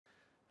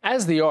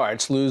As the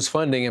arts lose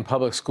funding in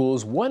public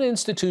schools, one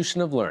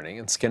institution of learning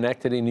in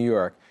Schenectady, New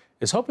York,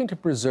 is hoping to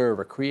preserve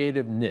a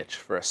creative niche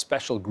for a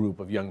special group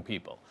of young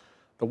people.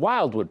 The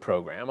Wildwood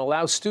Program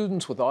allows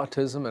students with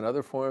autism and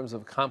other forms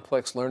of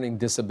complex learning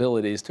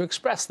disabilities to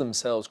express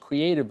themselves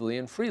creatively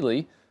and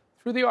freely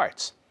through the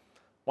arts.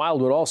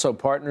 Wildwood also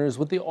partners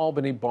with the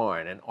Albany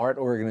Barn, an art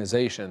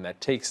organization that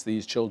takes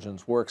these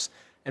children's works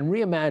and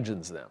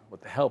reimagines them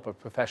with the help of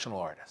professional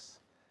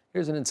artists.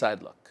 Here's an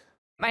inside look.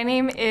 My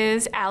name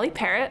is Allie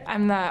Parrott.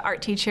 I'm the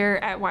art teacher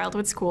at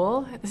Wildwood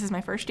School. This is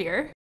my first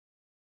year.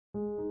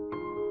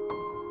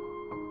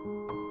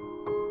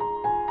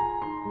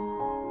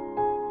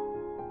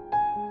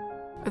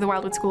 The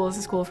Wildwood School is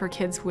a school for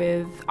kids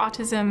with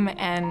autism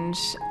and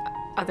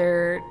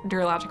other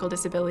neurological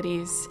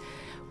disabilities.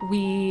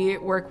 We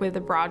work with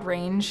a broad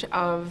range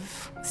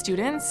of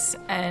students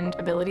and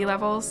ability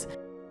levels.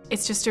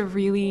 It's just a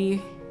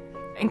really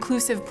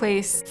inclusive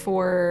place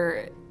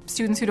for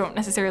students who don't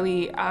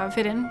necessarily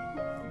fit in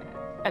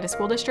at a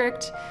school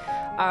district,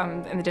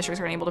 and the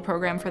districts aren't able to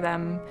program for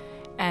them.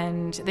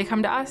 And they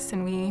come to us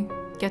and we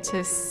get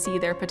to see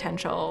their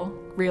potential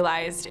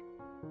realized.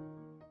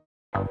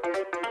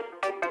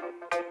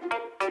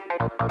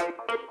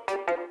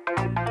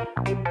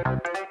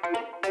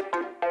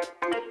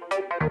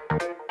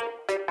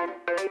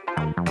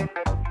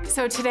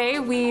 So today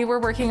we were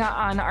working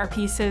on our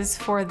pieces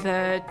for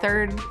the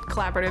third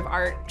collaborative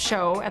art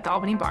show at the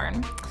Albany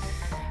Barn.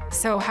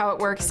 So how it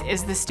works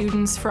is the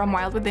students from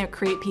Wildwood, they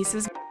create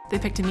pieces. They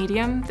picked a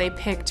medium, they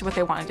picked what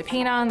they wanted to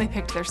paint on, they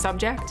picked their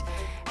subject,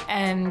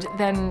 and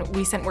then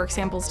we sent work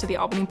samples to the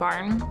Albany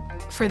Barn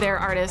for their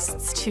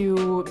artists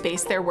to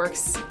base their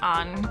works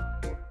on.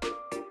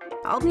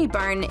 Albany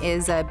Barn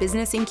is a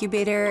business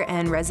incubator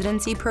and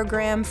residency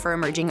program for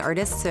emerging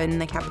artists in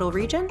the Capital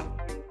Region.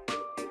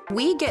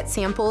 We get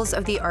samples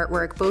of the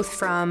artwork both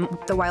from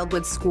the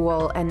Wildwood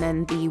School and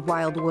then the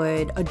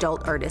Wildwood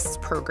Adult Artists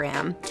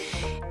Program.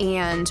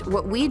 And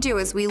what we do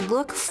is we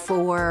look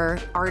for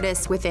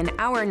artists within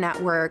our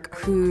network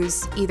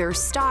whose either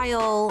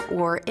style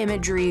or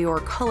imagery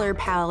or color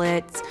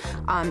palettes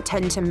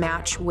tend to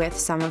match with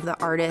some of the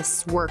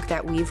artists' work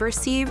that we've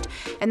received.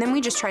 And then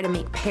we just try to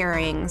make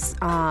pairings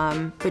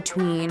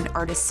between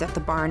artists at the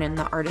Barn and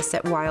the artists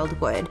at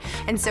Wildwood.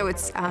 And so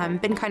it's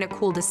been kind of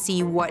cool to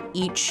see what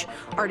each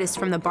artist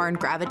from the Barn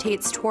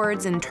gravitates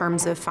towards in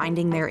terms of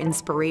finding their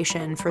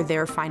inspiration for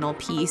their final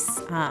piece,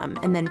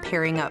 and then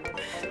pairing up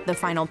the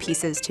final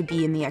pieces to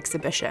be in the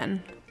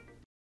exhibition.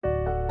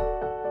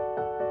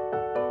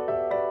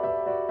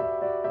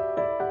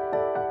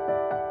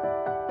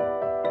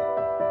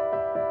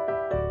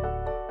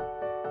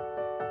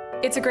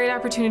 It's a great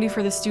opportunity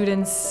for the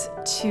students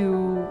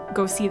to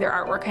go see their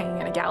artwork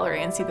hanging in a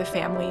gallery and see the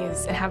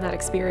families and have that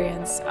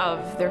experience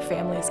of their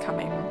families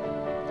coming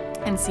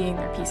and seeing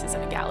their pieces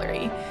in a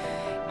gallery.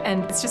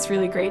 And it's just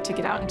really great to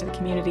get out into the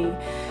community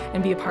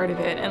and be a part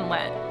of it and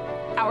let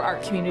our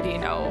art community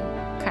know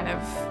kind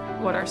of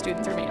what our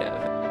students are made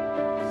of.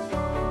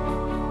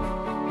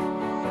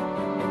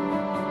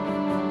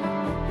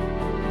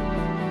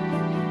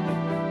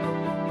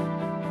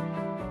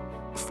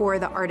 For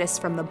the artists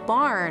from the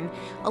Barn,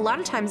 a lot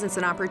of times it's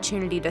an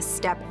opportunity to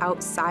step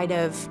outside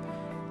of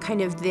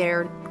kind of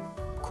their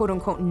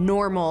quote-unquote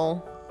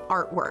normal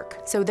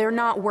artwork. So they're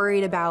not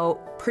worried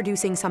about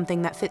producing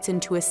something that fits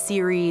into a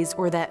series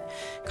or that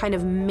kind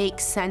of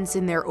makes sense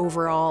in their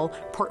overall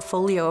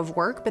portfolio of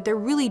work, but they're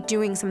really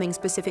doing something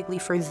specifically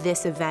for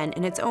this event.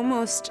 And it's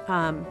almost,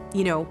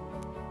 you know,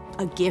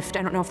 a gift.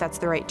 I don't know if that's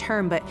the right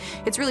term, but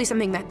it's really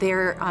something that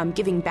they're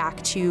giving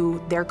back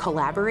to their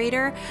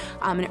collaborator.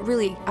 And it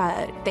really,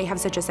 they have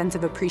such a sense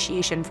of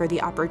appreciation for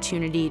the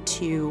opportunity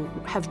to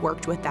have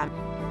worked with them.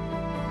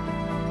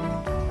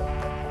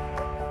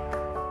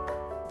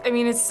 I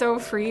mean, it's so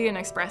free and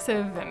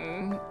expressive,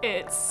 and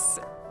it's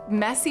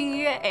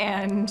messy,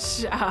 and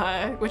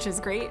which is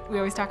great. We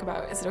always talk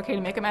about, is it okay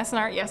to make a mess in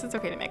art? Yes, it's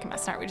okay to make a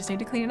mess in art. We just need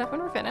to clean it up when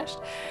we're finished.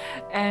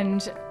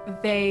 And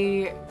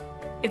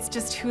it's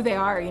just who they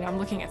are. You know, I'm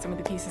looking at some of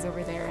the pieces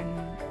over there,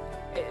 and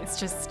it's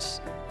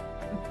just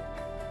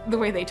the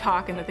way they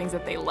talk and the things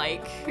that they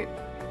like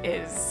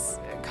is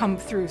come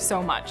through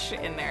so much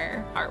in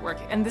their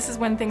artwork. And this is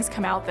when things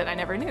come out that I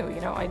never knew.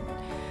 You know, I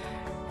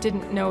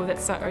didn't know that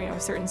a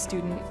certain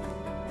student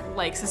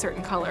likes a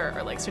certain color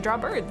or likes to draw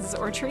birds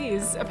or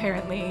trees,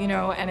 apparently, you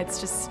know, and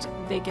it's just,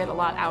 they get a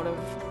lot out of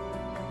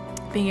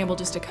being able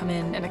just to come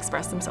in and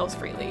express themselves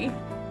freely.